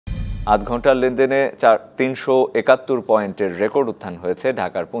আধ ঘন্টার লেনদেনে 371 পয়েন্টের রেকর্ড উত্থান হয়েছে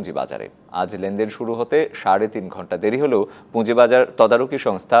ঢাকার পুঁজিবাজারে। আজ লেনদেন শুরু হতে 3.5 ঘন্টা দেরি হলেও পুঁজিবাজার তদারকি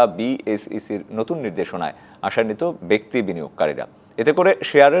সংস্থা বিএসইসির নতুন নির্দেশনায় আশান্বিত ব্যক্তি বিনিয়োগকারীরা। এতে করে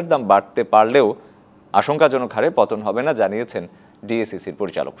শেয়ারের দাম বাড়তে পারলেও আশঙ্কাজনক হারে পতন হবে না জানিয়েছেন ডিএসইসির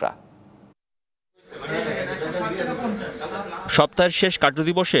পরিচালকরা। সপ্তাহের শেষ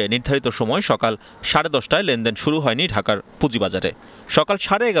কার্যদিবসে নির্ধারিত সময় সকাল 10:30টায় লেনদেন শুরু হয়নি ঢাকার পুঁজিবাজারে। সকাল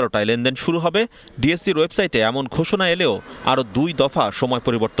 11:30টায় লেনদেন শুরু হবে। ডিএসসির ওয়েবসাইটে এমন ঘোষণা এলেও আরও 2 দফা সময়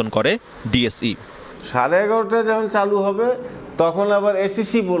পরিবর্তন করে ডিএসই। 11:30টায় যখন চালু হবে তখন আবার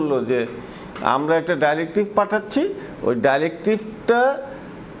এসইসি বলল যে আমরা একটা ডাইরেক্টিভ পাঠাচ্ছি, ওই ডাইরেক্টিভটা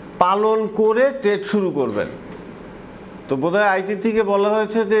পালন করে ট্রেড শুরু করবেন। তো বোধহয় আইটি থেকে বলা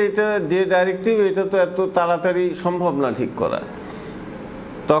হয়েছে যে এটা যে ডাইরেক্টিভ এটা তো এত তাড়াতাড়ি সম্ভব না ঠিক করা।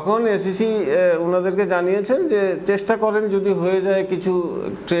 তখন এসইসি ওনাদেরকে জানিয়েছেন যে চেষ্টা করেন যদি হয়ে যায় কিছু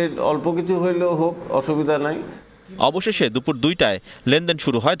ট্রেড, অল্প কিছু হইলেও হোক, অসুবিধা নাই। অবশেষে দুপুর 2টায় লেনদেন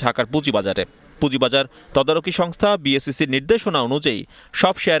শুরু হয় ঢাকার পুঁজিবাজারে। পুঁজিবাজার তদারকি সংস্থা বিএসইসির নির্দেশনা অনুযায়ী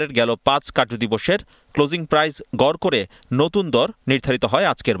সব শেয়ারের গেল 5 কার্যদিবসের ক্লোজিং প্রাইস গড় করে নতুন দর নির্ধারিত হয়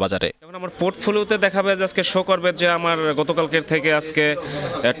আজকের বাজারে। যেমন আমার পোর্টফোলিওতে দেখাবে যে আজকে শো করবে যে আমার গতকালকের থেকে আজকে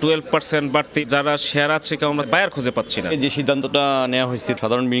 12% বাড়তি। যারা শেয়ার আছে কেউ আমরা বায়ার খুঁজে পাচ্ছি না। যে সিদ্ধান্তটা নেওয়া হয়েছে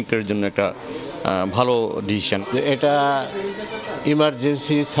সাধারণ বিনিয়োগকারীর জন্য একটা ভালো ডিসিশন। এটা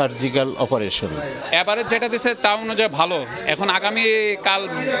ইমার্জেন্সি সার্জিক্যাল অপারেশন। এবারে যেটা দিচ্ছে তা অনুযায়ী ভালো। এখন আগামী কাল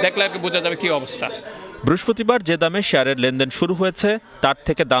দেখলে আর কি বোঝা যাবে কি অবস্থা। বৃহস্পতিবার যে দামে শেয়ারের লেনদেন শুরু হয়েছে তার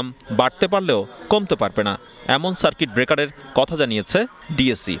থেকে দাম বাড়তে পারলেও কমতে পারবে না, এমন সার্কিট ব্রেকারের কথা জানিয়েছে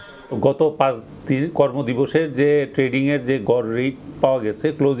ডিএসসি। গত 5 কর্মদিবসের যে ট্রেডিংয়ের যে গড় রেট পাওয়া গেছে,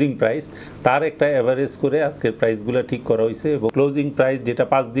 ক্লোজিং প্রাইস, তার একটা অ্যাভারেজ করে আজকের প্রাইসগুলো ঠিক করা হয়েছে এবং ক্লোজিং প্রাইস যেটা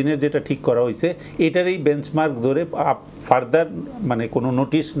 5 দিনের যেটা ঠিক করা হয়েছে এটারই বেঞ্চমার্ক ধরে ফার্দার মানে কোনো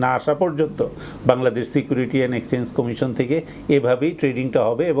নোটিশ না আসা পর্যন্ত Bangladesh security and exchange commission থেকে এভাবেই ট্রেডিংটা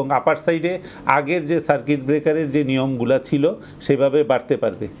হবে এবং আপার সাইডে আগের যে সার্কিট ব্রেকারের যে নিয়মগুলো ছিল সেভাবে বাড়তে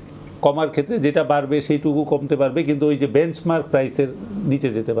পারবে। কমার ক্ষেত্রে যেটা বাড়বে সেইটুকু কমতে পারবে, কিন্তু ওই যে বেঞ্চমার্ক প্রাইসের নিচে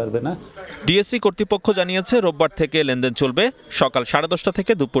যেতে পারবে না। ডিএসসি কর্তৃপক্ষ জানিয়েছে রোববার থেকে লেনদেন চলবে সকাল 10:30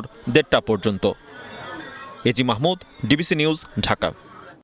 থেকে দুপুর 1:30 পর্যন্ত। AG Mahmud, DBC news, Dhaka.